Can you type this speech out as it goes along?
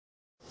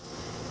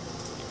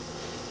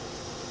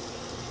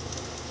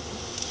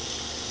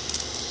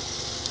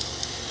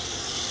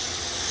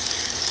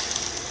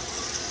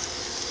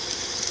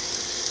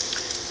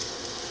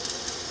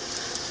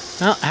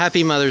Well,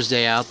 happy Mother's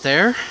Day out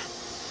there.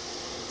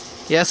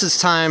 Yes, it's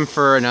time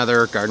for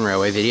another Garden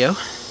Railway video.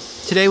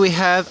 Today we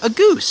have a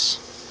goose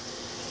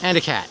and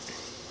a cat.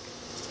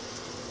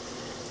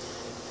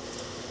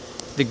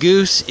 The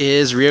goose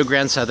is Rio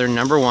Grande Southern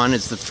 #1.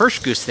 It's the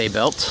first goose they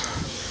built.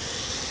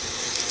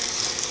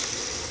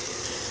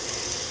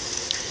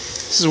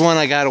 This is one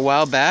I got a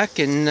while back,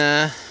 and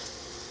now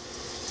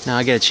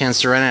I get a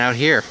chance to run it out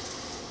here.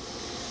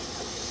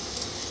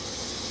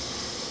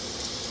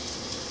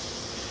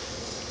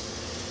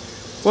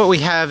 What we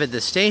have at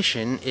the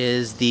station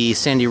is the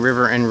Sandy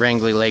River and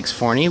Rangley Lakes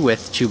Forney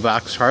with 2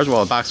 boxcars,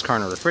 well, a boxcar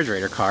and a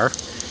refrigerator car.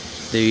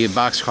 The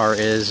boxcar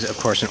is, of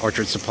course, an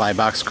Orchard Supply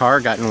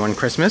boxcar, gotten one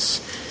Christmas.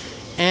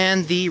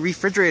 And the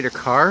refrigerator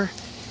car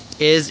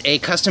is a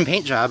custom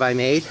paint job I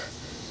made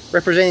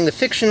representing the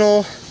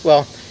fictional,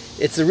 well,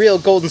 it's the real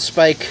Golden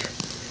Spike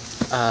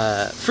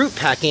fruit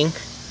packing,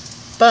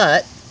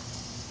 but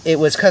it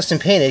was custom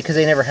painted because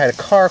they never had a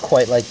car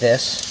quite like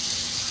this.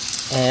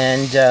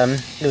 And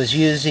it was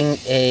using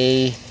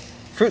a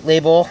fruit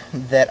label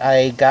that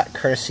I got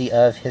courtesy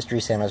of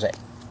History San Jose.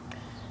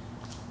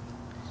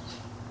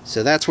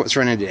 So that's what's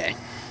running today.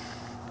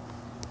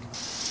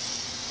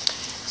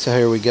 So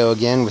here we go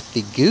again with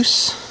the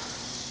goose.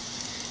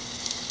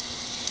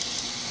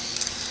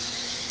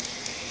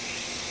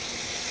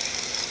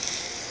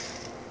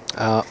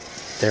 Oh,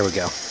 there we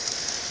go.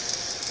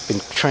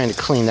 Been trying to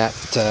clean that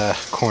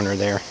corner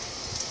there.